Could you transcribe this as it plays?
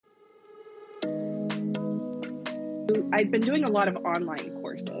I'd been doing a lot of online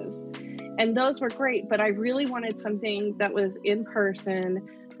courses, and those were great, but I really wanted something that was in person,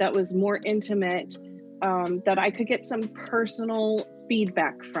 that was more intimate, that I could get some personal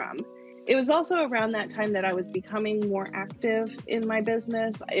feedback from. It was also around that time that I was becoming more active in my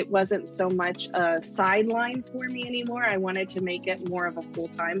business. It wasn't so much a sideline for me anymore. I wanted to make it more of a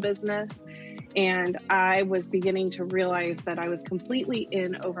full-time business. And I was beginning to realize that I was completely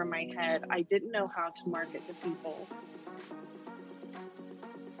in over my head. I didn't know how to market to people.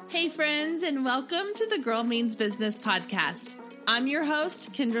 Hey friends, and welcome to the Girl Means Business podcast. I'm your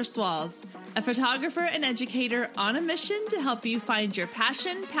host, Kendra Swalls, a photographer and educator on a mission to help you find your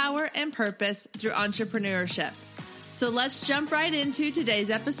passion, power, and purpose through entrepreneurship. So let's jump right into today's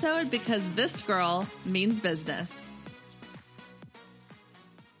episode because this girl means business.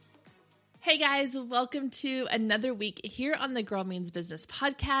 Hey guys, welcome to another week here on the Girl Means Business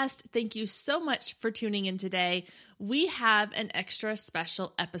podcast. Thank you so much for tuning in today. We have an extra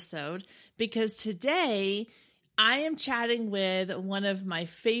special episode because today I am chatting with one of my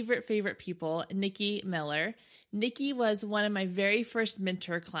favorite people, Nikki Miller. Nikki was one of my very first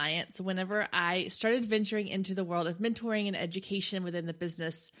mentor clients whenever I started venturing into the world of mentoring and education within the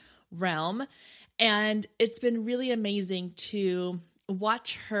business realm. And it's been really amazing to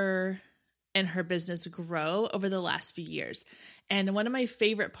watch her and her business grow over the last few years. And one of my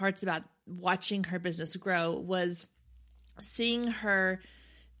favorite parts about watching her business grow was seeing her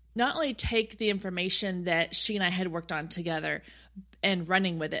not only take the information that she and I had worked on together and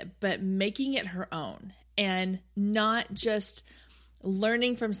running with it, but making it her own and not just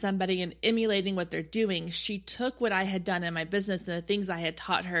learning from somebody and emulating what they're doing. She took what I had done in my business and the things I had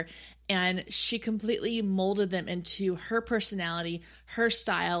taught her, and she completely molded them into her personality, her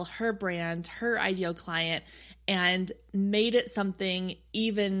style, her brand, her ideal client, and made it something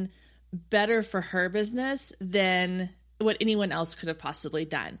even better for her business than what anyone else could have possibly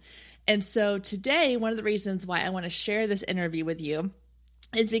done. And so today, one of the reasons why I want to share this interview with you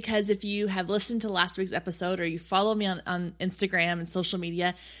is because if you have listened to last week's episode or you follow me on Instagram and social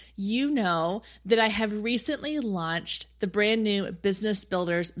media, you know that I have recently launched the brand new Business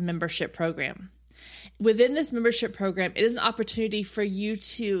Builders membership program. Within this membership program, it is an opportunity for you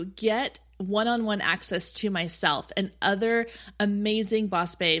to get one-on-one access to myself and other amazing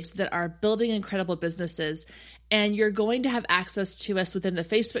boss babes that are building incredible businesses. And you're going to have access to us within the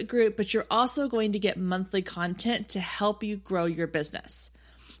Facebook group, but you're also going to get monthly content to help you grow your business.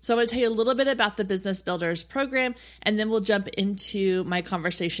 So I'm going to tell you a little bit about the Business Builders program, and then we'll jump into my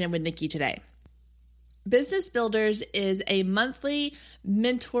conversation with Nikki today. Business Builders is a monthly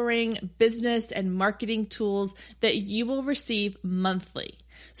mentoring business and marketing tools that you will receive monthly.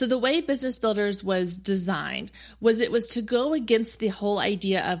 So the way Business Builders was designed was it was to go against the whole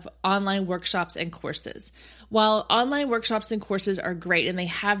idea of online workshops and courses. While online workshops and courses are great and they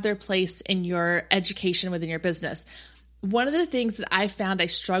have their place in your education within your business, one of the things that I found I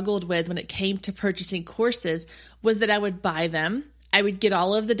struggled with when it came to purchasing courses was that I would buy them, I would get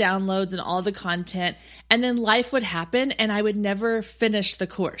all of the downloads and all the content, and then life would happen and I would never finish the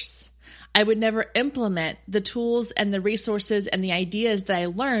course. I would never implement the tools and the resources and the ideas that I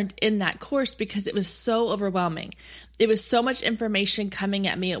learned in that course because it was so overwhelming. It was so much information coming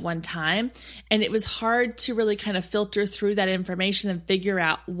at me at one time, and it was hard to really kind of filter through that information and figure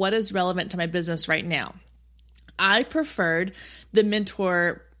out what is relevant to my business right now. I preferred the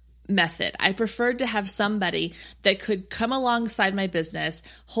mentor method. I preferred to have somebody that could come alongside my business,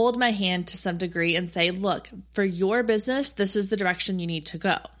 hold my hand to some degree and say, look, for your business, this is the direction you need to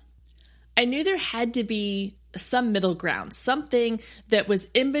go. I knew there had to be some middle ground, something that was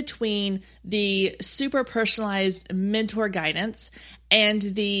in between the super personalized mentor guidance and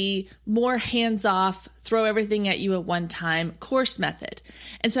the more hands-off, throw everything at you at one time course method.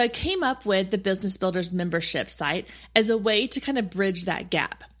 And so I came up with the Business Builders membership site as a way to kind of bridge that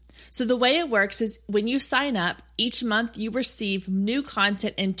gap. So the way it works is when you sign up, each month you receive new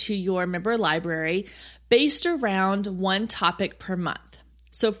content into your member library based around one topic per month.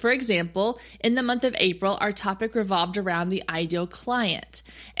 So for example, in the month of April, our topic revolved around the ideal client.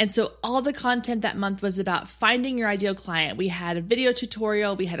 And so all the content that month was about finding your ideal client. We had a video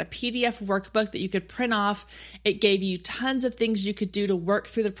tutorial, we had a PDF workbook that you could print off. It gave you tons of things you could do to work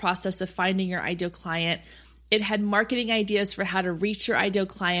through the process of finding your ideal client. It had marketing ideas for how to reach your ideal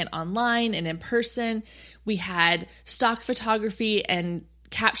client online and in person. We had stock photography and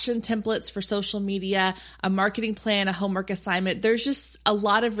caption templates for social media, a marketing plan, a homework assignment. There's just a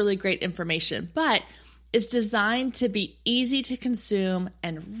lot of really great information. But is designed to be easy to consume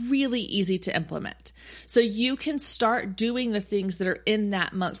and really easy to implement. So you can start doing the things that are in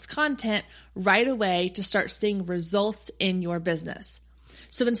that month's content right away to start seeing results in your business.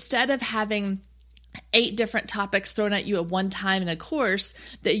 So instead of having 8 different topics thrown at you at one time in a course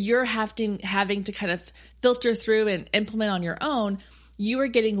that you're having to kind of filter through and implement on your own, you are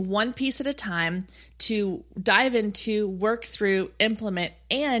getting one piece at a time to dive into, work through, implement,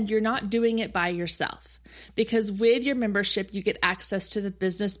 and you're not doing it by yourself. Because with your membership, you get access to the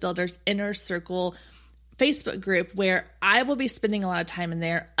Business Builders Inner Circle Facebook group where I will be spending a lot of time in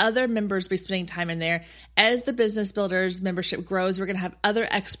there. Other members will be spending time in there. As the Business Builders membership grows, we're going to have other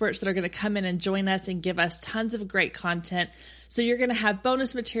experts that are going to come in and join us and give us tons of great content. So you're going to have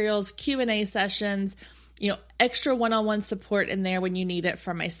bonus materials, Q&A sessions, extra one-on-one support in there when you need it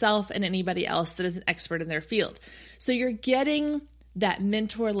from myself and anybody else that is an expert in their field. So you're getting that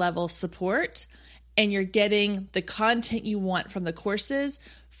mentor level support and you're getting the content you want from the courses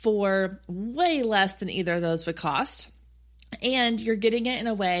for way less than either of those would cost. And you're getting it in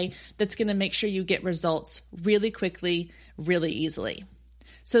a way that's going to make sure you get results really quickly, really easily.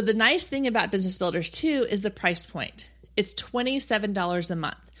 So the nice thing about Business Builders too is the price point. It's $27 a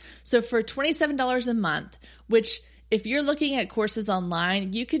month. So for $27 a month, which if you're looking at courses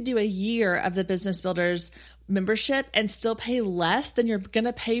online, you could do a year of the Business Builders membership and still pay less than you're going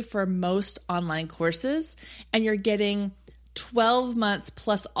to pay for most online courses. And you're getting 12 months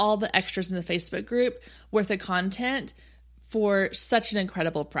plus all the extras in the Facebook group worth of content for such an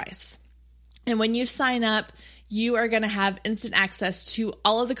incredible price. And when you sign up, you are going to have instant access to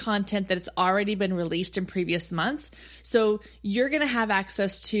all of the content that it's already been released in previous months. So you're going to have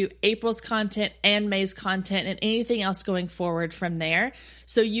access to April's content and May's content and anything else going forward from there.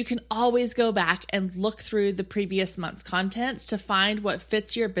 So you can always go back and look through the previous month's contents to find what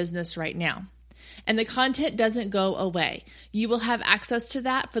fits your business right now. And the content doesn't go away. You will have access to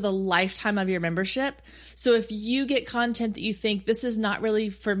that for the lifetime of your membership. So if you get content that you think this is not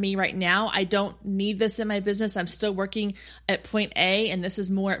really for me right now, I don't need this in my business, I'm still working at point A and this is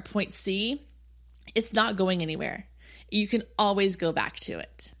more at point C, it's not going anywhere. You can always go back to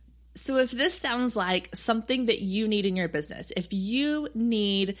it. So if this sounds like something that you need in your business, if you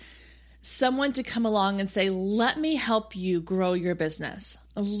need someone to come along and say, let me help you grow your business.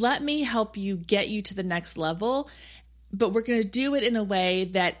 Let me help you get you to the next level, but we're going to do it in a way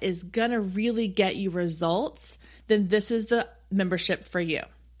that is going to really get you results, then this is the membership for you.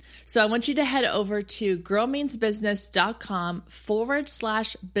 So I want you to head over to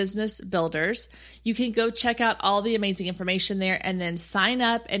girlmeansbusiness.com/business builders. You can go check out all the amazing information there and then sign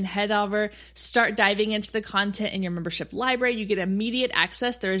up and head over, start diving into the content in your membership library. You get immediate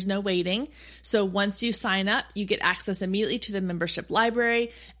access. There is no waiting. So once you sign up, you get access immediately to the membership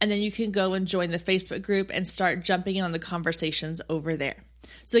library, and then you can go and join the Facebook group and start jumping in on the conversations over there.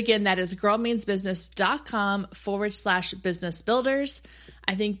 So again, that is girlmeansbusiness.com/business builders.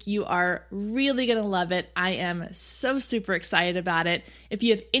 I think you are really going to love it. I am so super excited about it. If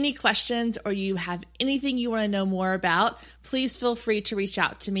you have any questions or you have anything you want to know more about, please feel free to reach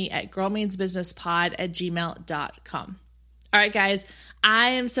out to me at girlmeansbusinesspod@gmail.com. All right, guys, I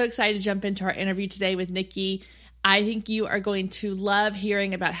am so excited to jump into our interview today with Nikki. I think you are going to love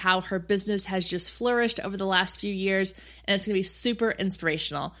hearing about how her business has just flourished over the last few years, and it's going to be super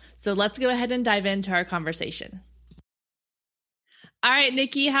inspirational. So let's go ahead and dive into our conversation. All right,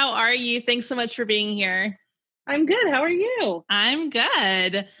 Nikki, how are you? Thanks so much for being here. I'm good. How are you? I'm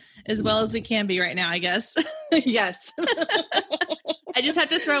good, as well as we can be right now, I guess. Yes. I just have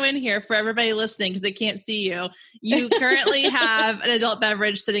to throw in here for everybody listening because they can't see you. You currently have an adult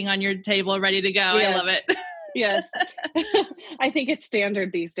beverage sitting on your table ready to go. Yes. I love it. Yes. I think it's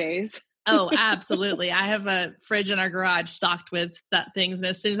standard these days. Oh, absolutely. I have a fridge in our garage stocked with things. And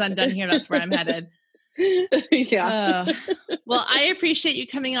as soon as I'm done here, that's where I'm headed. Yeah. Well, I appreciate you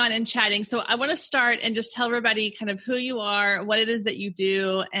coming on and chatting. So I want to start and just tell everybody kind of who you are, what it is that you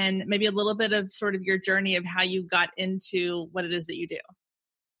do, and maybe a little bit of sort of your journey of how you got into what it is that you do.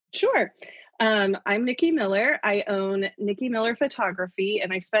 Sure. I'm Nikki Miller. I own Nikki Miller Photography,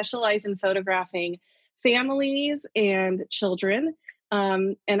 and I specialize in photographing families and children.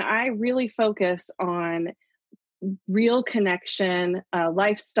 And I really focus on real connection,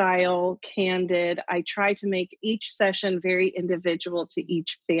 lifestyle, candid. I try to make each session very individual to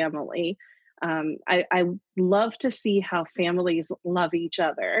each family. I love to see how families love each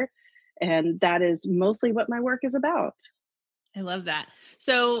other. And that is mostly what my work is about. I love that.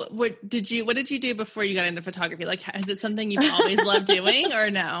 So what did you do before you got into photography? Like, is it something you've always loved doing or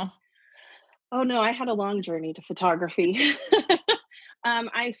no? Oh no, I had a long journey to photography.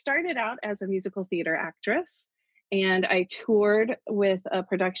 I started out as a musical theater actress, and I toured with a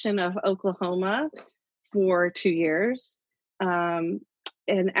production of Oklahoma for 2 years. Um,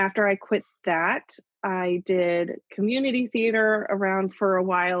 and after I quit that, I did community theater around for a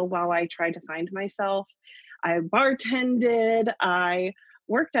while I tried to find myself. I bartended. I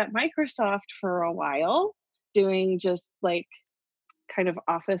worked at Microsoft for a while, doing just like kind of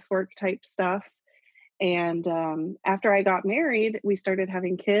office work type stuff. And after I got married, we started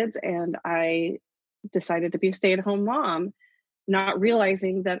having kids, and I decided to be a stay at home mom, not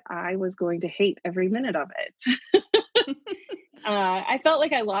realizing that I was going to hate every minute of it. I felt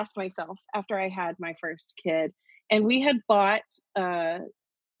like I lost myself after I had my first kid. And we had bought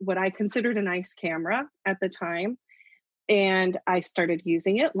what I considered a nice camera at the time. And I started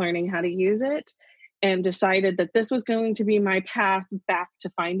using it, learning how to use it, and decided that this was going to be my path back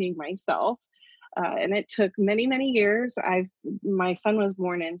to finding myself. And it took many, many years. My son was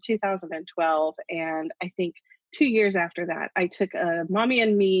born in 2012, and I think 2 years after that, I took a mommy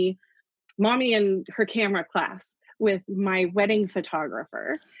and her camera class with my wedding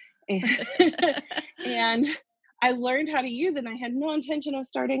photographer, and, and I learned how to use it. And I had no intention of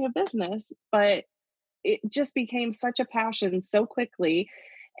starting a business, but it just became such a passion so quickly.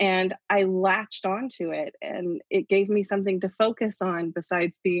 And I latched onto it, and it gave me something to focus on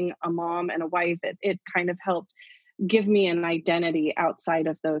besides being a mom and a wife. It kind of helped give me an identity outside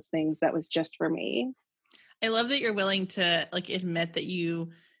of those things that was just for me. I love that you're willing to like admit that you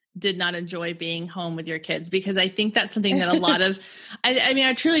did not enjoy being home with your kids, because I think that's something that a lot of, I mean,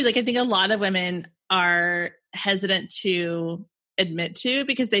 I truly like, I think a lot of women are hesitant to admit to,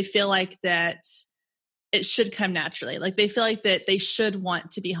 because they feel like that it should come naturally. Like they feel like that they should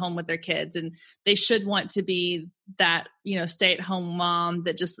want to be home with their kids, and they should want to be that, stay at home mom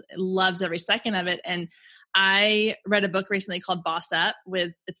that just loves every second of it. And I read a book recently called Boss Up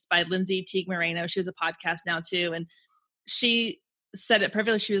it's by Lindsay Teague Moreno. She has a podcast now too. And she said it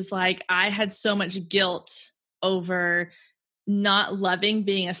perfectly. She was like, I had so much guilt over not loving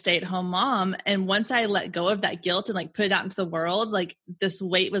being a stay-at-home mom. And once I let go of that guilt and like put it out into the world, like this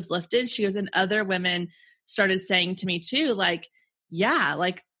weight was lifted. She goes, and other women started saying to me too, like, yeah,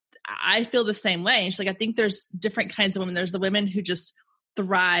 like I feel the same way. And she's like, I think there's different kinds of women. There's the women who just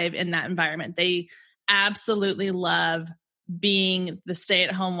thrive in that environment. They absolutely love being the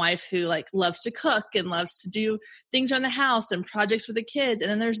stay-at-home wife who like loves to cook and loves to do things around the house and projects with the kids. And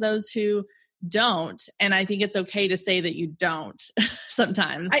then there's those who don't. And I think it's okay to say that you don't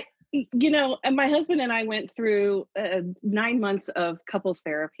sometimes. And my husband and I went through 9 months of couples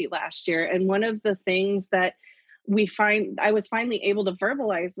therapy last year. And one of the things that I was finally able to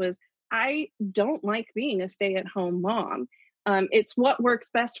verbalize was, I don't like being a stay-at-home mom. It's what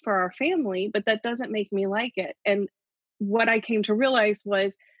works best for our family, but that doesn't make me like it. And what I came to realize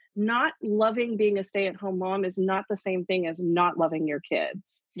was, not loving being a stay-at-home mom is not the same thing as not loving your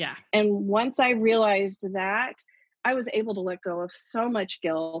kids. Yeah. And once I realized that, I was able to let go of so much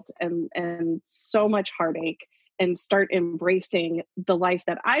guilt and so much heartache, and start embracing the life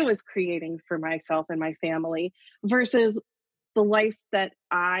that I was creating for myself and my family versus the life that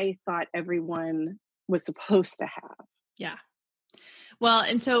I thought everyone was supposed to have. Yeah. Well,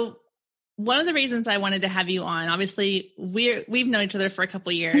 and so one of the reasons I wanted to have you on, obviously we've known each other for a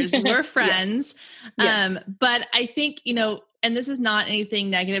couple of years. We're friends. Yes. But I think, and this is not anything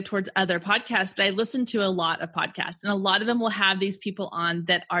negative towards other podcasts, but I listen to a lot of podcasts, and a lot of them will have these people on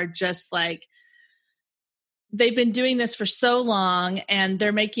that are just like, they've been doing this for so long and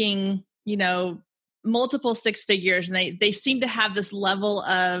they're making, multiple six figures, and they seem to have this level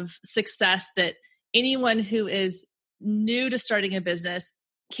of success that anyone who is new to starting a business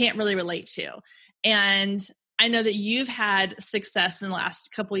can't really relate to. And I know that you've had success in the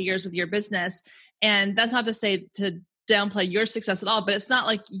last couple of years with your business, and that's not to say to downplay your success at all, but it's not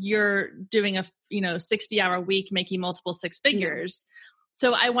like you're doing a 60-hour week making multiple six figures.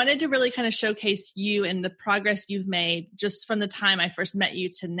 So I wanted to really kind of showcase you and the progress you've made just from the time I first met you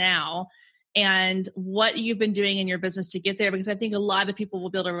to now, and what you've been doing in your business to get there, because I think a lot of people will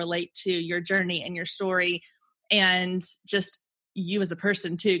be able to relate to your journey and your story, and just you as a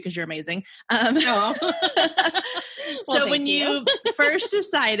person too, because you're amazing. So when you first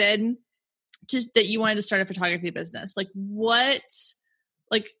decided just that you wanted to start a photography business, what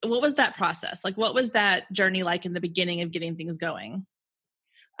was that process? Like, what was that journey like in the beginning of getting things going?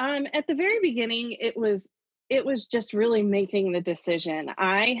 At the very beginning, it was just really making the decision.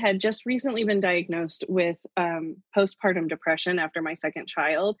 I had just recently been diagnosed with postpartum depression after my second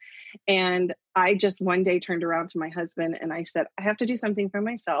child. And I just one day turned around to my husband and I said, I have to do something for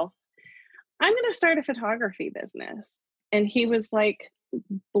myself. I'm going to start a photography business. And he was like,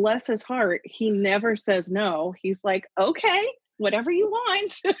 bless his heart, he never says no. He's like, okay, whatever you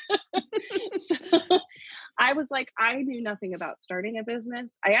want. So I was like, I knew nothing about starting a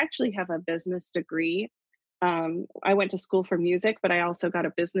business. I actually have a business degree. I went to school for music, but I also got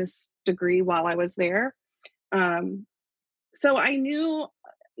a business degree while I was there. So I knew,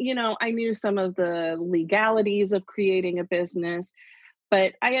 I knew some of the legalities of creating a business,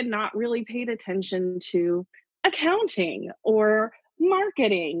 but I had not really paid attention to accounting or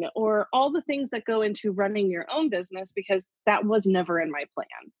marketing or all the things that go into running your own business, because that was never in my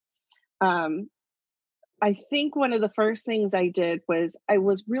plan. I think one of the first things I did was I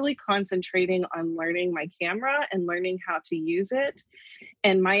was really concentrating on learning my camera and learning how to use it.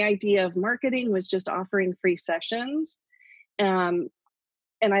 And my idea of marketing was just offering free sessions. And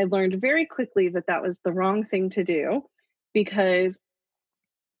I learned very quickly that that was the wrong thing to do, because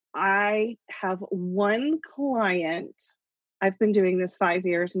I have one client. I've been doing this 5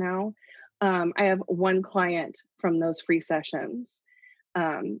 years now. I have one client from those free sessions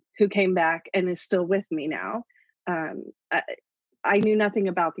who came back and is still with me now. I knew nothing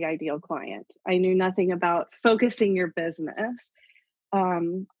about the ideal client. I knew nothing about focusing your business.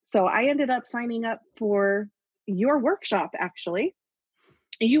 So I ended up signing up for your workshop, actually.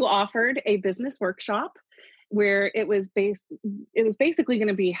 You offered a business workshop where it was basically going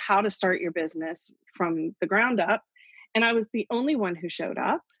to be how to start your business from the ground up. And I was the only one who showed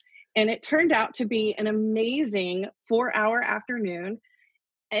up. And it turned out to be an amazing 4-hour afternoon.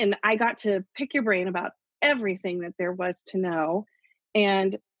 And I got to pick your brain about everything that there was to know.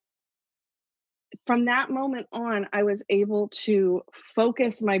 And from that moment on, I was able to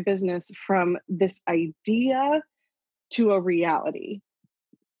focus my business from this idea to a reality.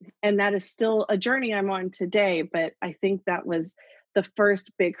 And that is still a journey I'm on today. But I think that was the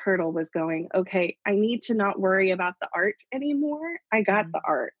first big hurdle, was going, okay, I need to not worry about the art anymore. I got the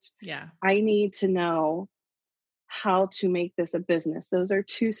art. Yeah. I need to know how to make this a business. Those are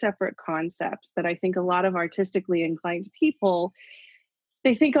two separate concepts that I think a lot of artistically inclined people,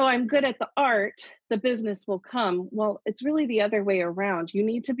 they think, oh, I'm good at the art, the business will come. Well, it's really the other way around. You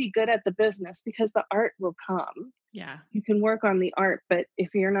need to be good at the business because the art will come. Yeah. You can work on the art, but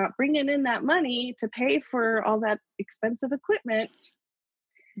if you're not bringing in that money to pay for all that expensive equipment,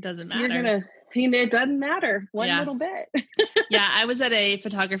 it doesn't matter. It doesn't matter one little bit. Yeah. I was at a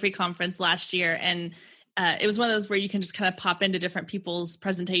photography conference last year, and it was one of those where you can just kind of pop into different people's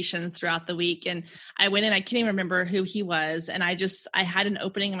presentations throughout the week. And I went in, I can't even remember who he was. And I had an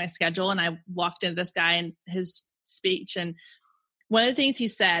opening in my schedule, and I walked into this guy and his speech. And one of the things he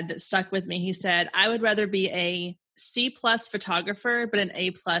said that stuck with me, he said, I would rather be a C+ photographer, but an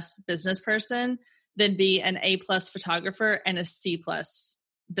A+ business person than be an A+ photographer and a C+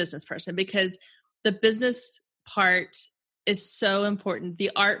 business person, because the business part is so important.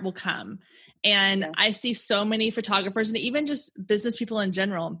 The art will come. And I see so many photographers and even just business people in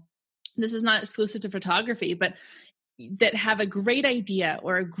general. This is not exclusive to photography, but that have a great idea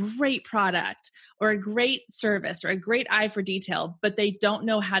or a great product or a great service or a great eye for detail, but they don't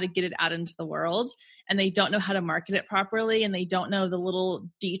know how to get it out into the world, and they don't know how to market it properly, and they don't know the little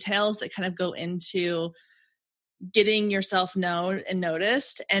details that kind of go into getting yourself known and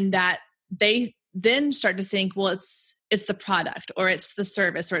noticed. And that they then start to think, well, it's the product or it's the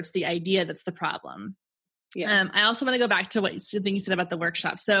service or it's the idea that's the problem. Yes. I also want to go back to something you said about the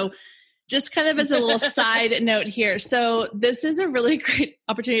workshop. So just kind of as a little side note here. So this is a really great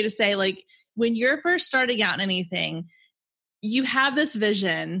opportunity to say, like, when you're first starting out in anything, you have this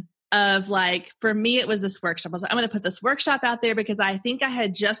vision of, like, for me, it was this workshop. I was like, I'm going to put this workshop out there because I think I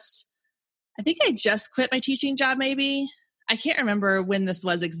just quit my teaching job. Maybe I can't remember when this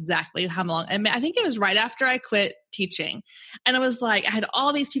was exactly, how long. I think it was right after I quit teaching. And I was like, I had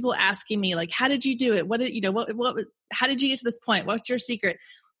all these people asking me, like, how did you do it? How did you get to this point? What's your secret?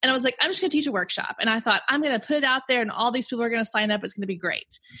 And I was like, I'm just going to teach a workshop. And I thought, I'm going to put it out there and all these people are going to sign up. It's going to be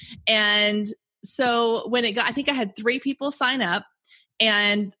great. And so when I think I had 3 people sign up,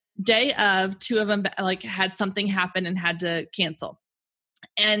 and day of, 2 of them like had something happen and had to cancel.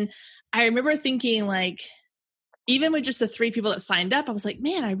 And I remember thinking, like, even with just the 3 people that signed up, I was like,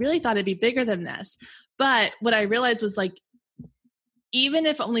 man, I really thought it'd be bigger than this. But what I realized was, like, even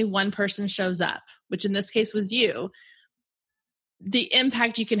if only one person shows up, which in this case was you, the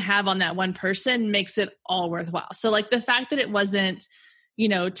impact you can have on that one person makes it all worthwhile. So, like, the fact that it wasn't,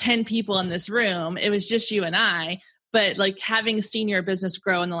 10 people in this room, it was just you and I, but, like, having seen your business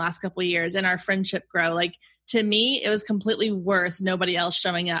grow in the last couple of years and our friendship grow, like, to me, it was completely worth nobody else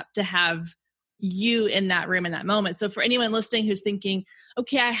showing up to have you in that room in that moment. So for anyone listening who's thinking,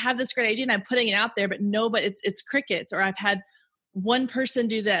 okay, I have this great idea and I'm putting it out there, but it's crickets, or I've had one person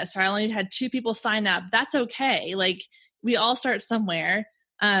do this, or I only had 2 people sign up. That's okay. Like, we all start somewhere.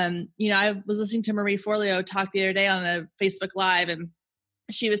 I was listening to Marie Forleo talk the other day on a Facebook Live, and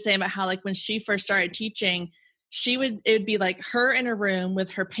she was saying about how, like, when she first started teaching, it would be like her in a room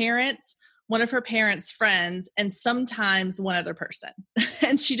with her parents, one of her parents' friends, and sometimes one other person.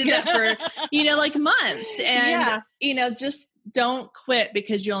 And she did that for, like months. And, just don't quit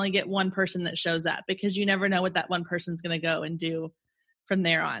because you only get one person that shows up, because you never know what that one person's going to go and do from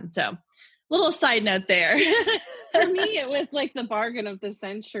there on. So, little side note there. For me, it was like the bargain of the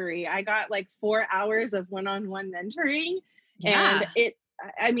century. I got like 4 hours of one-on-one mentoring. Yeah.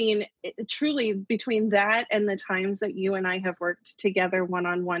 And truly, between that and the times that you and I have worked together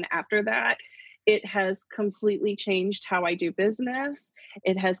one-on-one after that, it has completely changed how I do business.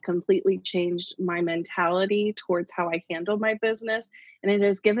 It has completely changed my mentality towards how I handle my business. And it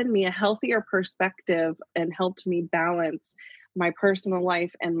has given me a healthier perspective and helped me balance my personal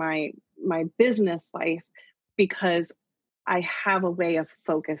life and my business life, because I have a way of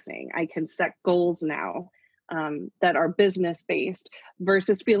focusing. I can set goals now that are business based,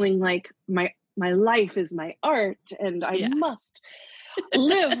 versus feeling like my life is my art and I must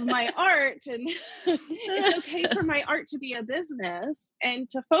live my art. And it's okay for my art to be a business and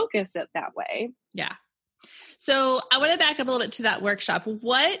to focus it that way. Yeah. So I want to back up a little bit to that workshop.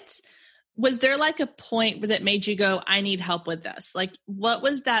 What was there, like a point that made you go, I need help with this? Like, what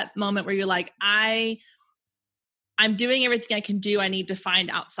was that moment where you're like, I'm doing everything I can do, I need to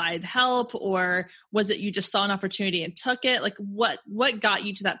find outside help? Or was it you just saw an opportunity and took it? Like, what got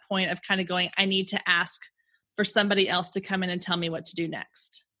you to that point of kind of going, I need to ask for somebody else to come in and tell me what to do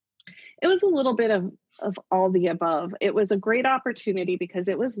next? It was a little bit of all the above. It was a great opportunity because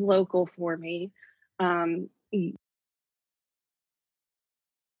it was local for me.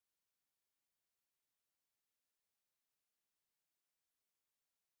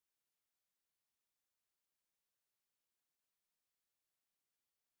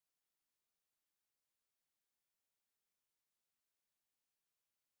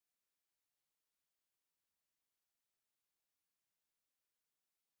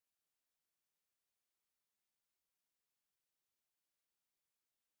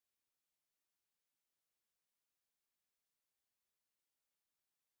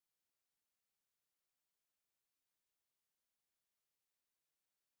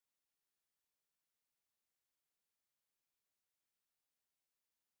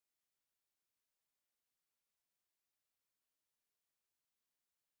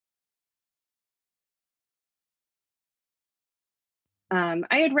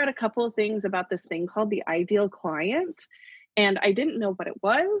 I had read a couple of things about this thing called the ideal client, and I didn't know what it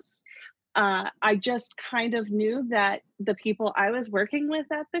was. I just kind of knew that the people I was working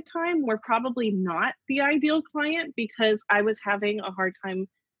with at the time were probably not the ideal client, because I was having a hard time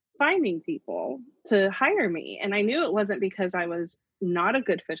finding people to hire me. And I knew it wasn't because I was not a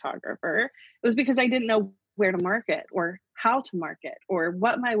good photographer. It was because I didn't know where to market or how to market or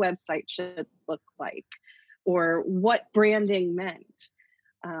what my website should look like or what branding meant.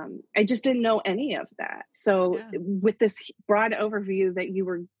 I just didn't know any of that. So with this broad overview that you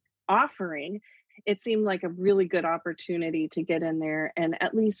were offering, it seemed like a really good opportunity to get in there and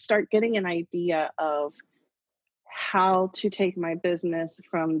at least start getting an idea of how to take my business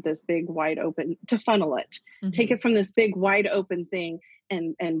from this big wide open, to funnel it, take it from this big wide open thing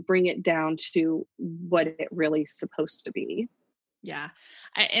and bring it down to what it really is supposed to be. Yeah.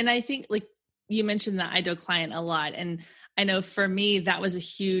 I think, like, you mentioned the ideal client a lot. And I know for me, that was a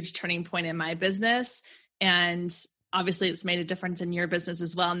huge turning point in my business. And obviously it's made a difference in your business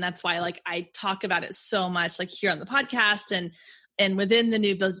as well. And that's why, like, I talk about it so much, like here on the podcast and within the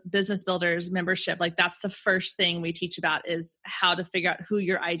new Business Builders membership. Like, that's the first thing we teach about, is how to figure out who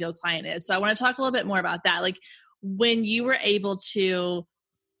your ideal client is. So I want to talk a little bit more about that. Like, when you were able to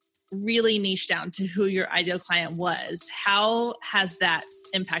really niche down to who your ideal client was, how has that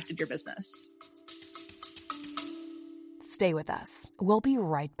impacted your business? Stay with us. We'll be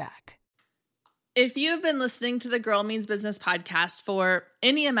right back. If you've been listening to the Girl Means Business podcast for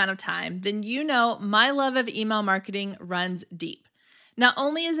any amount of time, then you know my love of email marketing runs deep. Not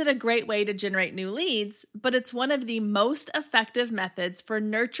only is it a great way to generate new leads, but it's one of the most effective methods for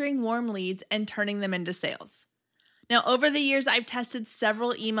nurturing warm leads and turning them into sales. Now, over the years, I've tested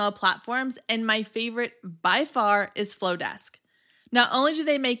several email platforms, and my favorite by far is Flowdesk. Not only do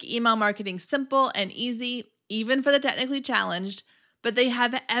they make email marketing simple and easy, even for the technically challenged, but they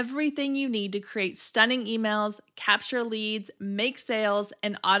have everything you need to create stunning emails, capture leads, make sales,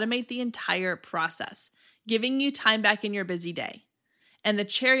 and automate the entire process, giving you time back in your busy day. And the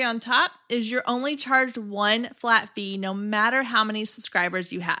cherry on top is you're only charged one flat fee no matter how many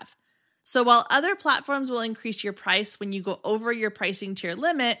subscribers you have. So while other platforms will increase your price when you go over your pricing tier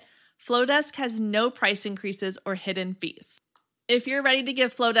limit, Flowdesk has no price increases or hidden fees. If you're ready to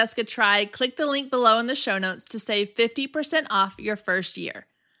give Flowdesk a try, click the link below in the show notes to save 50% off your first year.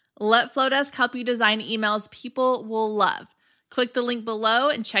 Let Flowdesk help you design emails people will love. Click the link below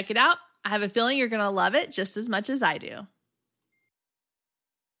and check it out. I have a feeling you're going to love it just as much as I do.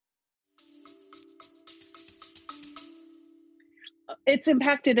 It's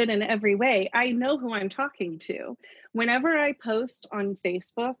impacted it in every way. I know who I'm talking to. Whenever I post on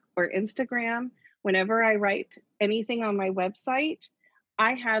Facebook or Instagram, whenever I write anything on my website,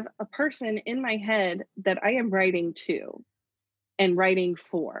 I have a person in my head that I am writing to and writing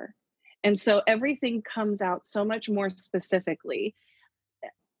for. And so everything comes out so much more specifically.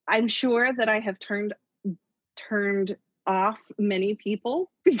 I'm sure that I have turned off many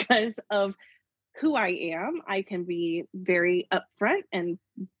people because of who I am. I can be very upfront and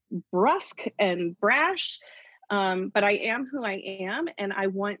brusque and brash, but I am who I am, and I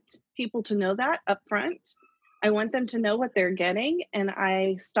want people to know that upfront. I want them to know what they're getting, and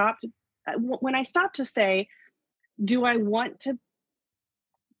when I stopped to say, do I want to,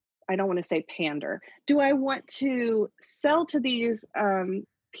 I don't want to say pander, do I want to sell to these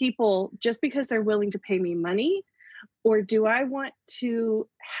people just because they're willing to pay me money? Or do I want to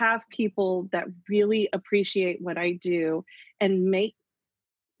have people that really appreciate what I do and make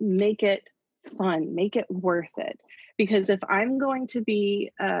it fun, make it worth it? Because if I'm going to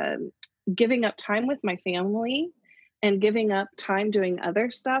be giving up time with my family and giving up time doing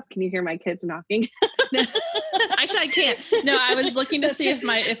other stuff, can you hear my kids knocking? Actually, I can't. No, I was looking to see if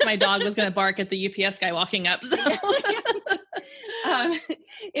my dog was going to bark at the UPS guy walking up. So.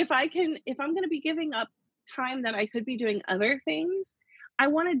 If I'm going to be giving up time that I could be doing other things, I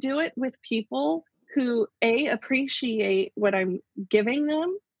want to do it with people who A, appreciate what I'm giving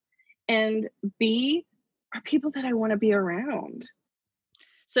them, and B, are people that I want to be around.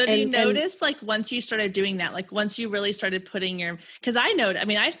 So do you notice, like, once you started doing that, like once you really started putting because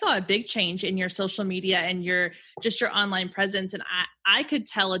I saw a big change in your social media and your online presence. And I could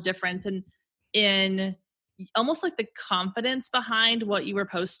tell a difference in almost like the confidence behind what you were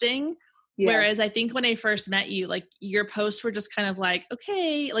posting. Yes. Whereas I think when I first met you, like your posts were just kind of like,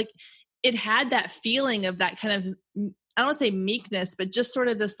 okay, like it had that feeling of that kind of, I don't want to say meekness, but just sort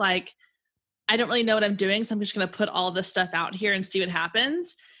of this like, I don't really know what I'm doing, so I'm just going to put all this stuff out here and see what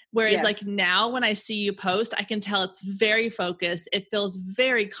happens. Whereas yes. Like now when I see you post, I can tell it's very focused. It feels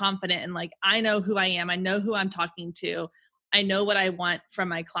very confident and like, I know who I am. I know who I'm talking to. I know what I want from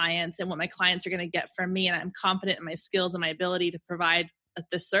my clients and what my clients are going to get from me. And I'm confident in my skills and my ability to provide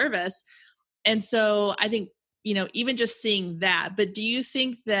the service. And so I think, even just seeing that, but do you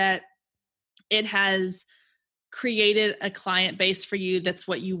think that it has created a client base for you that's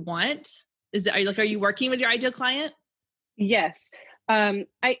what you want? Are you working with your ideal client? Yes.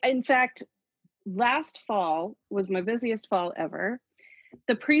 In fact, last fall was my busiest fall ever.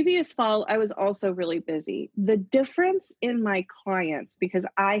 The previous fall, I was also really busy. The difference in my clients, because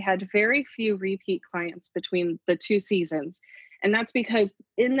I had very few repeat clients between the two seasons. And that's because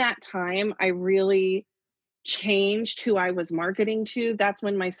in that time, I really changed who I was marketing to. That's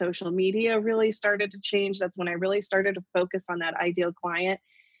when my social media really started to change. That's when I really started to focus on that ideal client.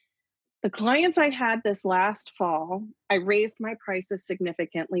 The clients I had this last fall, I raised my prices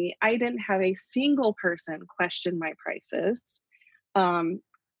significantly. I didn't have a single person question my prices.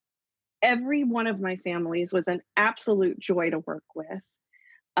 Every one of my families was an absolute joy to work with.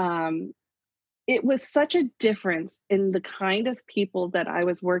 It was such a difference in the kind of people that I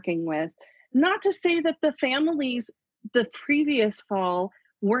was working with. Not to say that the families the previous fall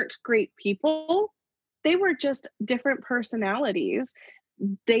weren't great people. They were just different personalities.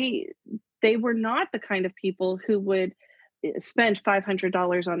 They were not the kind of people who would spend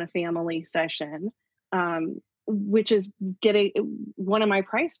 $500 on a family session, which is getting one of my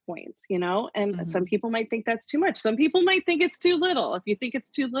price points, and mm-hmm. Some people might think that's too much. Some people might think it's too little. If you think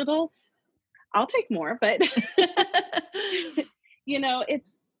it's too little, I'll take more, but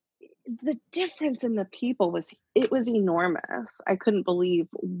it's the difference in the people was enormous. I couldn't believe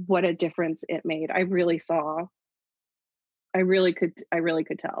what a difference it made. I really could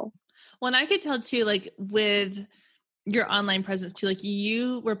tell. Well, and I could tell too, like with your online presence too. Like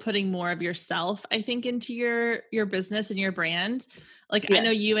you were putting more of yourself, I think, into your business and your brand. Like I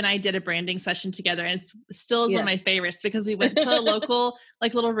know you and I did a branding session together, and it still is one of my favorites because we went to a local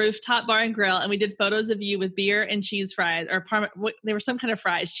like little rooftop bar and grill, and we did photos of you with beer and cheese fries, or they were some kind of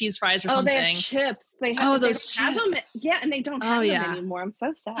fries, cheese fries or something. They have chips. They have those chips. Have them. Yeah, and they don't have them anymore. I'm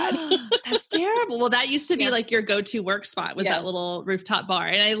so sad. That's terrible. Well, that used to be like your go-to work spot was that little rooftop bar,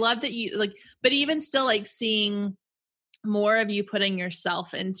 and I love that you like. But even still, like seeing more of you putting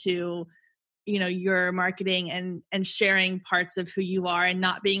yourself into, you know, your marketing and sharing parts of who you are and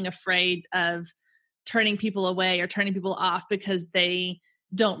not being afraid of turning people away or turning people off because they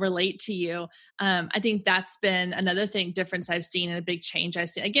don't relate to you. I think that's been another difference I've seen, and a big change I've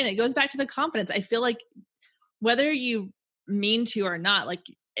seen. Again, it goes back to the confidence. I feel like whether you mean to or not, like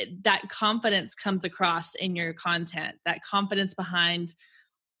that confidence comes across in your content, that confidence behind.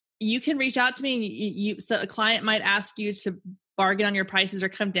 You can reach out to me and so a client might ask you to bargain on your prices or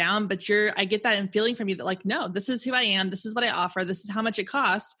come down, but I get that and feeling from you that like, no, this is who I am. This is what I offer. This is how much it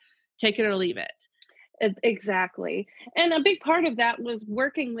costs. Take it or leave it. Exactly. And a big part of that was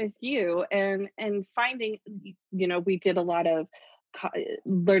working with you and finding, you know, we did a lot of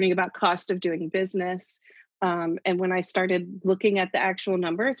learning about cost of doing business. And when I started looking at the actual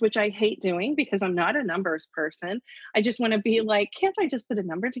numbers, which I hate doing because I'm not a numbers person, I just want to be like, can't I just put a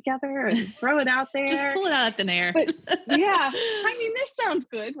number together and throw it out there? Just pull it out of thin air. But yeah, I mean, this sounds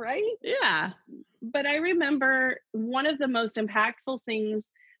good, right? Yeah. But I remember one of the most impactful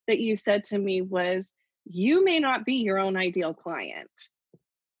things that you said to me was, you may not be your own ideal client.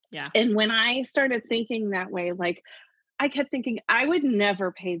 Yeah. And when I started thinking that way, like, I kept thinking I would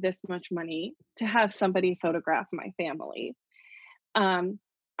never pay this much money to have somebody photograph my family. I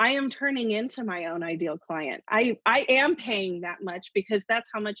am turning into my own ideal client. I am paying that much because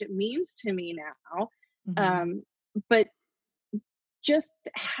that's how much it means to me now. Mm-hmm. But just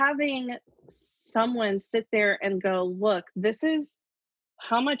having someone sit there and go, look, this is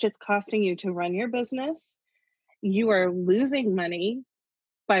how much it's costing you to run your business. You are losing money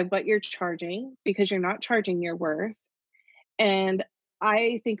by what you're charging because you're not charging your worth. And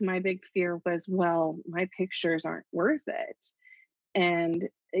I think my big fear was, well, my pictures aren't worth it. And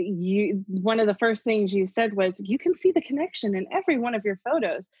one of the first things you said was, you can see the connection in every one of your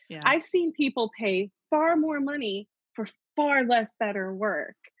photos. Yeah. I've seen people pay far more money for far less better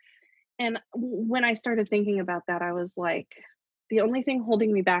work. And when I started thinking about that, I was like, the only thing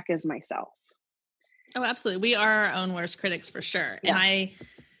holding me back is myself. Oh, absolutely. We are our own worst critics for sure. Yeah.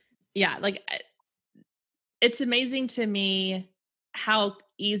 And it's amazing to me how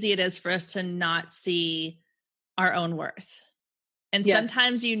easy it is for us to not see our own worth. And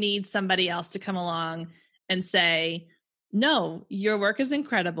sometimes you need somebody else to come along and say, no, your work is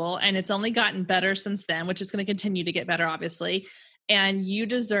incredible and it's only gotten better since then, which is going to continue to get better, obviously. And you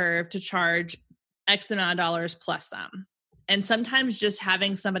deserve to charge X amount of dollars plus some. And sometimes just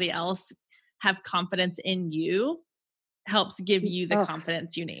having somebody else have confidence in you helps give you the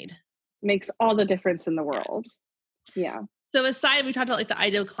confidence you need. Makes all the difference in the world. Yeah. So aside, we talked about like the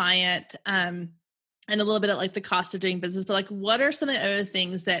ideal client and a little bit of like the cost of doing business, but like what are some of the other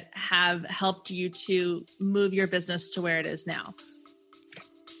things that have helped you to move your business to where it is now?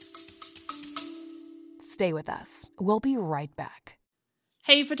 Stay with us. We'll be right back.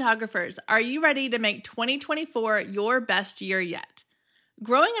 Hey photographers, are you ready to make 2024 your best year yet?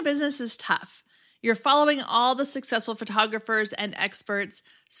 Growing a business is tough. You're following all the successful photographers and experts,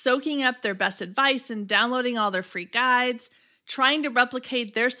 soaking up their best advice and downloading all their free guides, trying to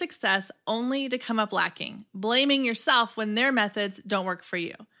replicate their success only to come up lacking, blaming yourself when their methods don't work for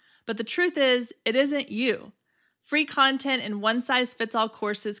you. But the truth is, it isn't you. Free content and one-size-fits-all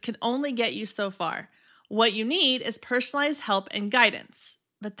courses can only get you so far. What you need is personalized help and guidance,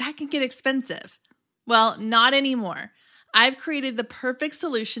 but that can get expensive. Well, not anymore. I've created the perfect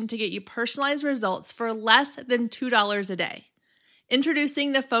solution to get you personalized results for less than $2 a day.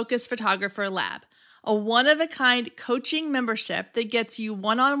 Introducing the Focus Photographer Lab, a one-of-a-kind coaching membership that gets you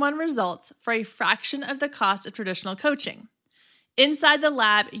one-on-one results for a fraction of the cost of traditional coaching. Inside the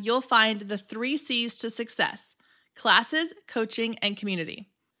lab, you'll find the 3 C's to success: classes, coaching, and community.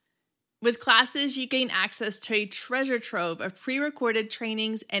 With classes, you gain access to a treasure trove of pre-recorded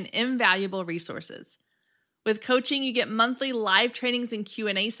trainings and invaluable resources. With coaching, you get monthly live trainings and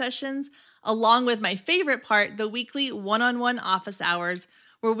Q&A sessions, along with my favorite part, the weekly one-on-one office hours,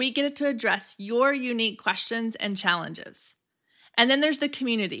 where we get to address your unique questions and challenges. And then there's the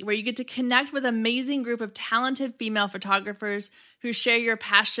community, where you get to connect with an amazing group of talented female photographers who share your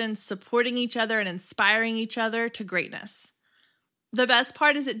passion, supporting each other and inspiring each other to greatness. The best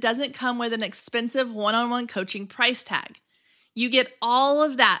part is it doesn't come with an expensive one-on-one coaching price tag. You get all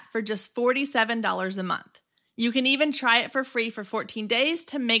of that for just $47 a month. You can even try it for free for 14 days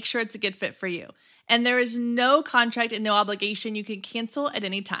to make sure it's a good fit for you. And there is no contract and no obligation. You can cancel at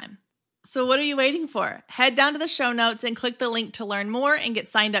any time. So what are you waiting for? Head down to the show notes and click the link to learn more and get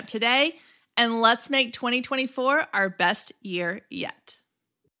signed up today. And let's make 2024 our best year yet.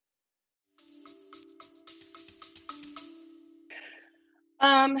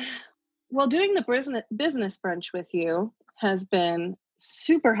 Well, doing the business brunch with you has been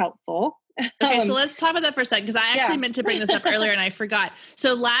super helpful. Okay, so let's talk about that for a second, because I actually meant to bring this up earlier and I forgot.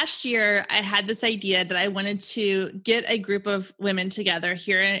 So last year I had this idea that I wanted to get a group of women together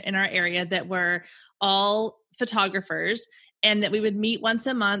here in our area that were all photographers, and that we would meet once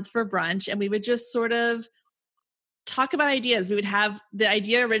a month for brunch, and we would just sort of talk about ideas. We would have, the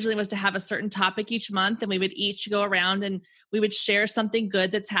idea originally was to have a certain topic each month, and we would each go around and we would share something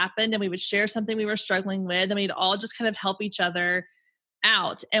good that's happened, and we would share something we were struggling with, and we'd all just kind of help each other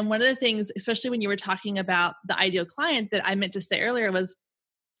out. And one of the things, especially when you were talking about the ideal client, that I meant to say earlier was,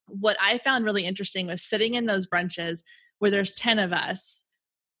 what I found really interesting was sitting in those brunches where there's 10 of us,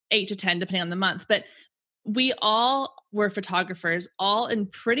 8 to 10, depending on the month, but we all were photographers, all in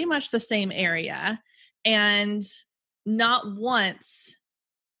pretty much the same area. And not once,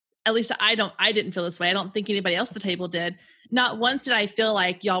 at least I didn't feel this way. I don't think anybody else at the table did. Not once did I feel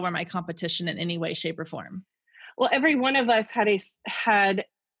like y'all were my competition in any way, shape, or form. Well, every one of us had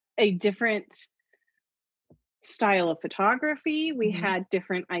a different style of photography. We had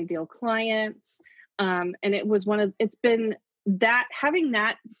different ideal clients. And it's been that, having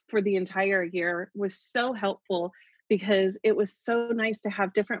that for the entire year was so helpful, because it was so nice to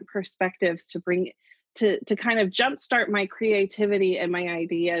have different perspectives to bring to kind of jumpstart my creativity and my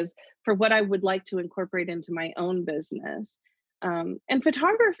ideas for what I would like to incorporate into my own business. And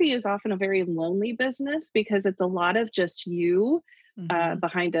photography is often a very lonely business, because it's a lot of just you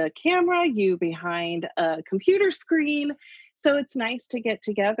behind a camera, you behind a computer screen. So it's nice to get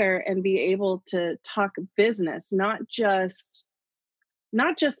together and be able to talk business, not just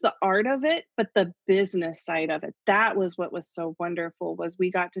the art of it, but the business side of it. That was what was so wonderful, was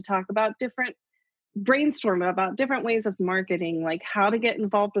we got to talk about brainstorm about different ways of marketing, like how to get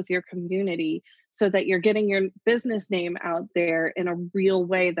involved with your community so that you're getting your business name out there in a real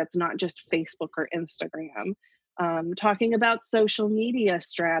way that's not just Facebook or Instagram. Talking about social media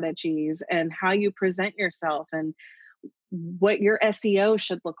strategies and how you present yourself and what your SEO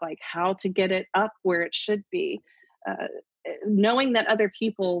should look like, how to get it up where it should be. Knowing that other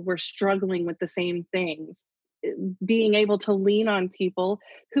people were struggling with the same things, being able to lean on people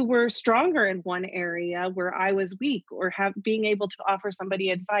who were stronger in one area where I was weak, or being able to offer somebody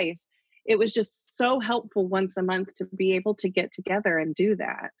advice. It was just so helpful once a month to be able to get together and do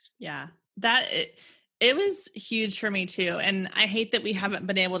that. Yeah, it was huge for me too. And I hate that we haven't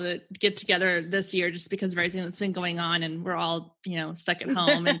been able to get together this year just because of everything that's been going on, and we're all, stuck at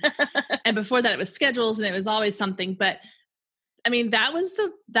home. And before that it was schedules, and it was always something. But I mean, that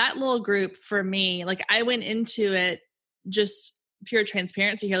little group for me, like I went into it, just pure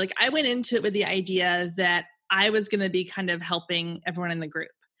transparency here. Like I went into it with the idea that I was going to be kind of helping everyone in the group,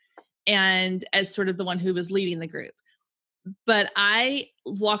 and as sort of the one who was leading the group. But I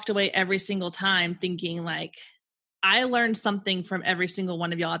walked away every single time thinking, like, I learned something from every single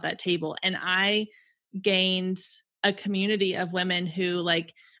one of y'all at that table. And I gained a community of women who,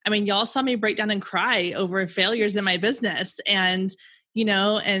 like, I mean, y'all saw me break down and cry over failures in my business, and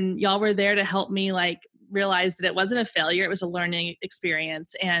y'all were there to help me, like, realize that it wasn't a failure. It was a learning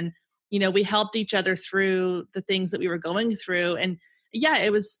experience. And, we helped each other through the things that we were going through. And yeah,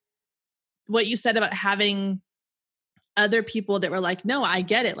 it was what you said about having other people that were like, no, I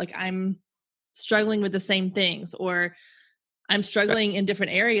get it. Like, I'm struggling with the same things, or I'm struggling in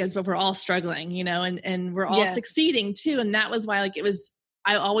different areas, but we're all struggling, and we're all succeeding too. And that was why, like,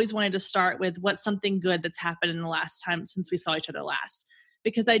 I always wanted to start with what's something good that's happened in the last time since we saw each other last,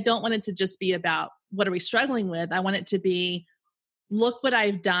 because I don't want it to just be about what are we struggling with. I want it to be, look what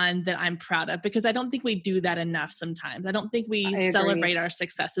I've done that I'm proud of, because I don't think we do that enough sometimes. I don't think we celebrate our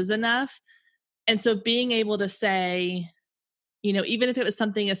successes enough. And so being able to say, even if it was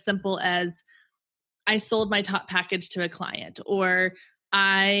something as simple as I sold my top package to a client, or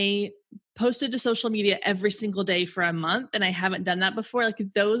I posted to social media every single day for a month and I haven't done that before, like,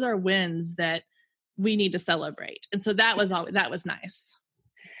 those are wins that we need to celebrate. And so that was nice.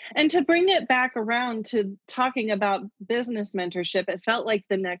 And to bring it back around to talking about business mentorship, it felt like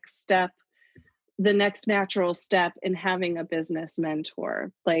the next natural step in having a business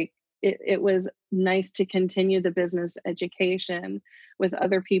mentor. Like, it was nice to continue the business education with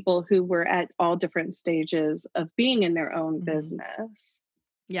other people who were at all different stages of being in their own business.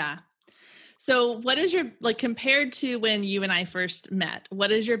 Yeah. So what is your, like, compared to when you and I first met, what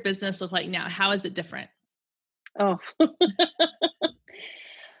does your business look like now? How is it different? Oh,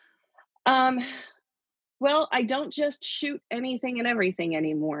 well, I don't just shoot anything and everything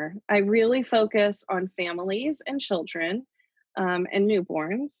anymore. I really focus on families and children, and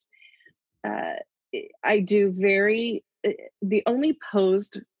newborns. Uh, I do the only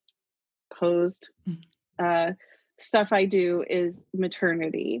posed stuff I do is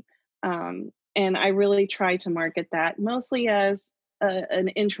maternity. And I really try to market that mostly as an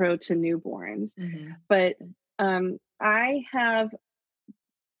intro to newborns. But I have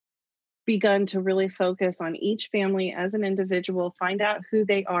begun to really focus on each family as an individual, find out who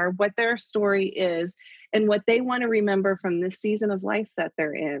they are, what their story is, and what they want to remember from this season of life that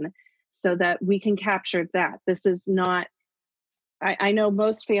they're in, so that we can capture that. This is not, I know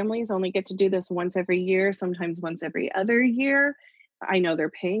most families only get to do this once every year, sometimes once every other year. I know they're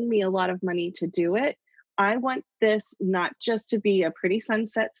paying me a lot of money to do it. I want this not just to be a pretty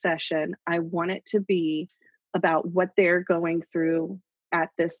sunset session. I want it to be about what they're going through at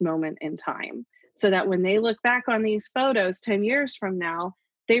this moment in time, so that when they look back on these photos 10 years from now,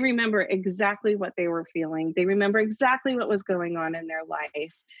 they remember exactly what they were feeling. They remember exactly what was going on in their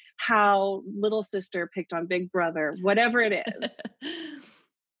life, how little sister picked on big brother, whatever it is.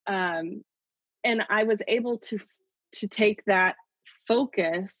 And I was able to take that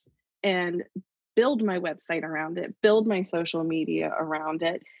focus and build my website around it, build my social media around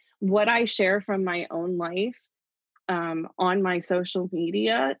it. What I share from my own life on my social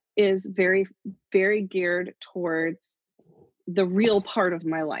media is very, very geared towards the real part of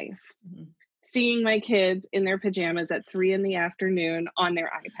my life. Seeing my kids in their pajamas at 3 p.m. on their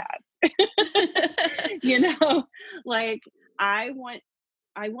iPads. You know, like I want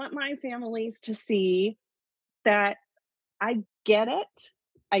my families to see that I get it.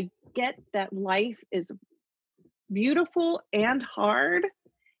 I get that life is beautiful and hard,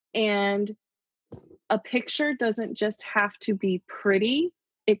 and a picture doesn't just have to be pretty,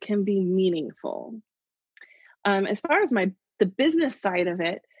 it can be meaningful. As far as the business side of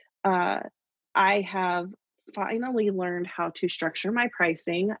it, I have finally learned how to structure my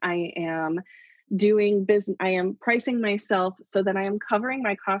pricing. I am pricing myself so that I am covering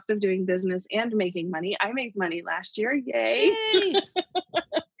my cost of doing business and making money. I made money last year. Yay.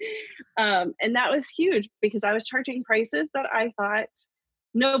 And that was huge because I was charging prices that I thought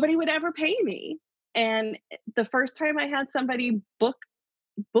nobody would ever pay me. And the first time I had somebody book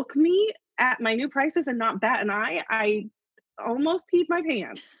me at my new prices and not bat an eye, I almost peed my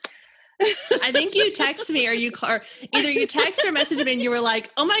pants. I think you text me or either you text or message me and you were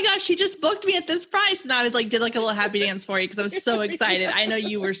like, oh my gosh, she just booked me at this price. And I would did a little happy dance for you because I was so excited. I know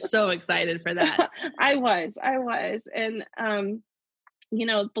you were so excited for that. I was. And,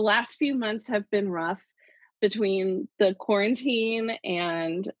 the last few months have been rough between the quarantine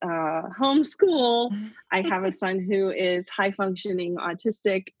and homeschool. I have a son who is high functioning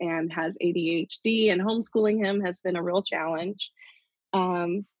autistic and has ADHD, and homeschooling him has been a real challenge.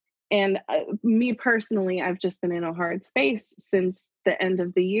 And me personally, I've just been in a hard space since the end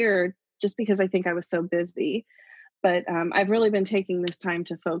of the year, just because I think I was so busy. But I've really been taking this time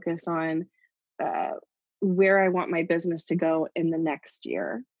to focus on where I want my business to go in the next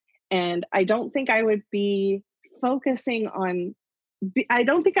year. And I don't think I would be I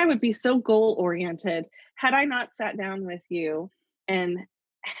don't think I would be so goal oriented had I not sat down with you and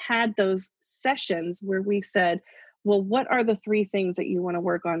had those sessions where we said, well, what are the 3 things that you want to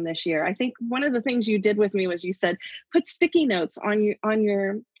work on this year? I think one of the things you did with me was you said, put sticky notes on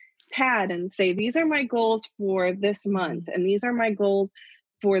your pad and say, these are my goals for this month. And these are my goals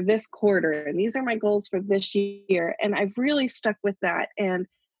for this quarter. And these are my goals for this year. And I've really stuck with that. And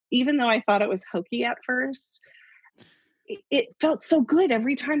even though I thought it was hokey at first, it felt so good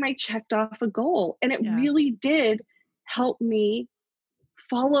every time I checked off a goal. And it really did help me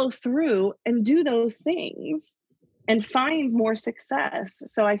follow through and do those things and find more success.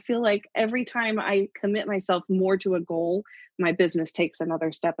 So I feel like every time I commit myself more to a goal, my business takes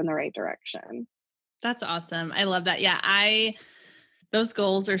another step in the right direction. That's awesome. I love that. Yeah. Those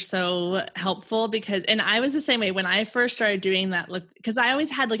goals are so helpful because I was the same way when I first started doing that, because I always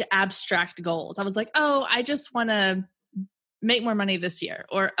had abstract goals. I was like, oh, I just want to make more money this year,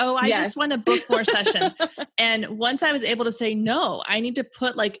 or, oh, I just want to book more sessions. And once I was able to say, no, I need to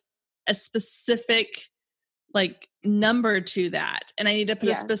put a specific number to that. And I need to put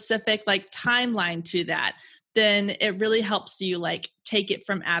a specific timeline to that. then it really helps you like take it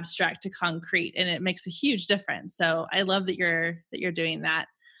from abstract to concrete, and it makes a huge difference. So I love that you're doing that.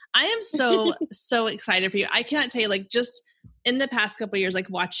 I am so excited for you. I cannot tell you, like, just in the past couple of years, like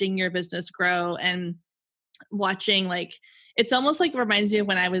watching your business grow and watching, like, it's almost like reminds me of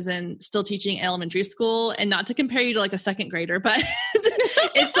when I was still teaching elementary school, and not to compare you to like a second grader, but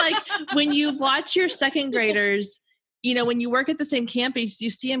it's like when you watch your second graders, you know, when you work at the same campus, you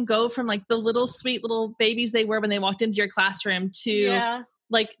see them go from like the little sweet little babies they were when they walked into your classroom to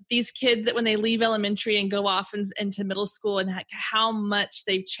like these kids that when they leave elementary and go off into middle school, and how much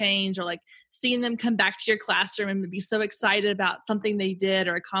they've changed, or like seeing them come back to your classroom and be so excited about something they did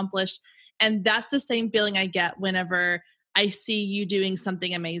or accomplished. And that's the same feeling I get whenever I see you doing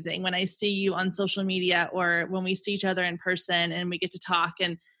something amazing, when I see you on social media, or when we see each other in person and we get to talk.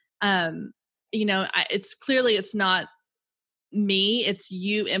 And, you know, it's not me, it's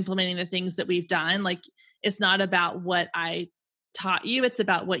you implementing the things that we've done. Like, it's not about what I taught you, it's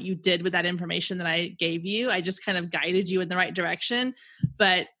about what you did with that information that I gave you. I just kind of guided you in the right direction,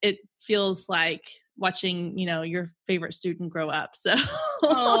 but it feels like watching, you know, your favorite student grow up. So,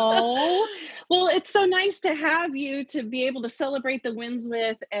 oh, well, it's so nice to have you to be able to celebrate the wins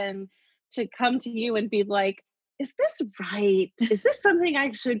with, and to come to you and be like, is this right? Is this something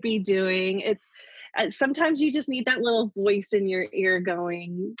I should be doing? It's sometimes you just need that little voice in your ear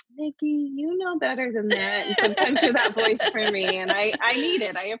going, Nikki, you know better than that. And sometimes you're that voice for me, and I need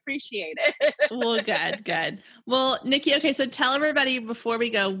it. I appreciate it. Well, good. Well, Nikki, okay, so tell everybody before we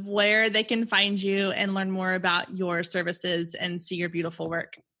go where they can find you and learn more about your services and see your beautiful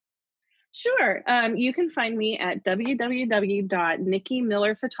work. Sure. You can find me at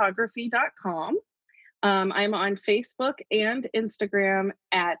www.nikkimillerphotography.com. I'm on Facebook and Instagram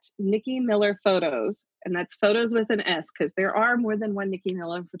at Nikki Miller Photos, and that's photos with an S, because there are more than one Nikki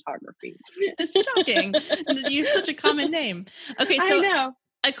Miller Photography. Shocking. You're such a common name. Okay, so I know.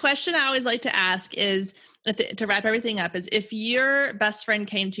 A question I always like to ask is, to wrap everything up, is if your best friend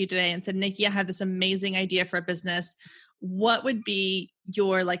came to you today and said, Nikki, I have this amazing idea for a business, what would be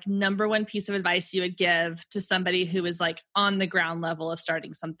your like number one piece of advice you would give to somebody who is like on the ground level of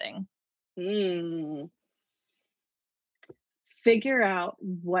starting something? Figure out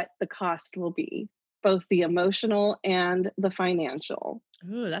what the cost will be, both the emotional and the financial.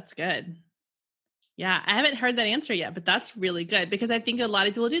 Ooh, that's good. Yeah, I haven't heard that answer yet, but that's really good, because I think a lot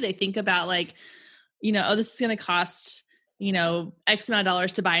of people do. They think about like, you know, oh, this is going to cost, you know, X amount of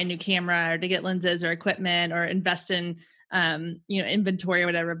dollars to buy a new camera or to get lenses or equipment or invest in, you know, inventory or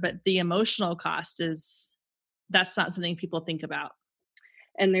whatever. But the emotional cost that's not something people think about.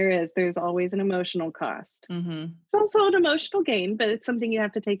 And there's always an emotional cost. Mm-hmm. It's also an emotional gain, but it's something you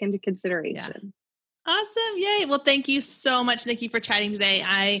have to take into consideration. Yeah. Awesome. Yay. Well, thank you so much, Nikki, for chatting today.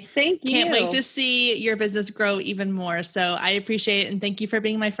 I can't wait to see your business grow even more. So I appreciate it. And thank you for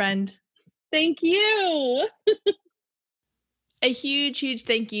being my friend. Thank you. A huge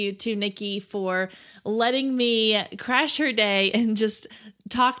thank you to Nikki for letting me crash her day and just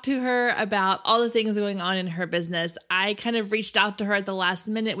talk to her about all the things going on in her business. I kind of reached out to her at the last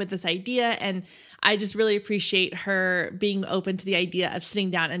minute with this idea, and I just really appreciate her being open to the idea of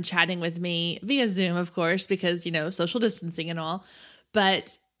sitting down and chatting with me via Zoom, of course, because, you know, social distancing and all.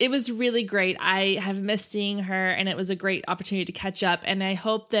 But it was really great. I have missed seeing her, and it was a great opportunity to catch up. And I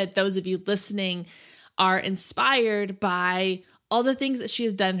hope that those of you listening are inspired by all the things that she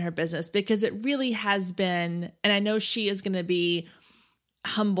has done in her business, because it really has been, and I know she is going to be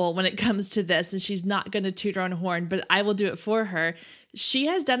humble when it comes to this, and she's not going to toot her own horn, but I will do it for her. She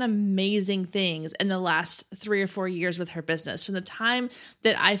has done amazing things in the last 3 or 4 years with her business. From the time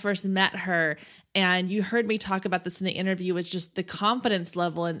that I first met her, and you heard me talk about this in the interview, with just the confidence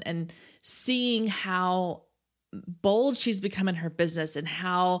level and seeing how bold she's become in her business, and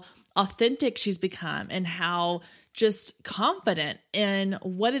how authentic she's become, and how just confident in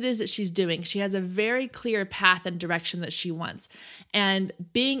what it is that she's doing. She has a very clear path and direction that she wants. And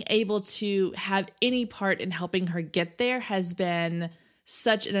being able to have any part in helping her get there has been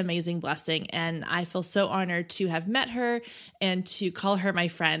such an amazing blessing. And I feel so honored to have met her and to call her my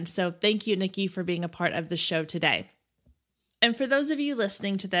friend. So thank you, Nikki, for being a part of the show today. And for those of you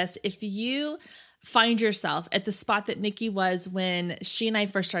listening to this, if you find yourself at the spot that Nikki was when she and I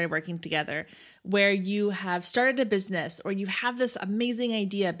first started working together, where you have started a business or you have this amazing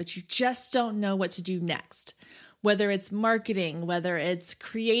idea, but you just don't know what to do next, whether it's marketing, whether it's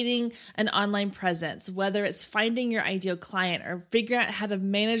creating an online presence, whether it's finding your ideal client or figuring out how to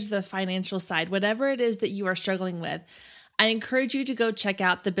manage the financial side, whatever it is that you are struggling with, I encourage you to go check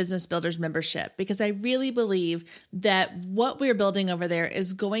out the Business Builders membership because I really believe that what we're building over there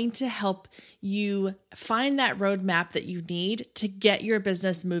is going to help you find that roadmap that you need to get your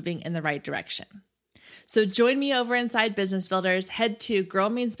business moving in the right direction. So join me over inside Business Builders. Head to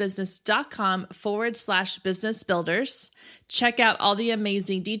girlmeansbusiness.com/business builders. Check out all the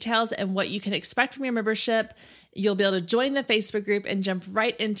amazing details and what you can expect from your membership. You'll be able to join the Facebook group and jump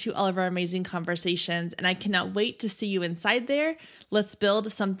right into all of our amazing conversations. And I cannot wait to see you inside there. Let's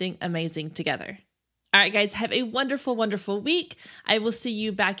build something amazing together. All right, guys, have a wonderful, wonderful week. I will see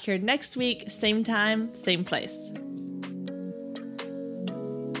you back here next week, same time, same place.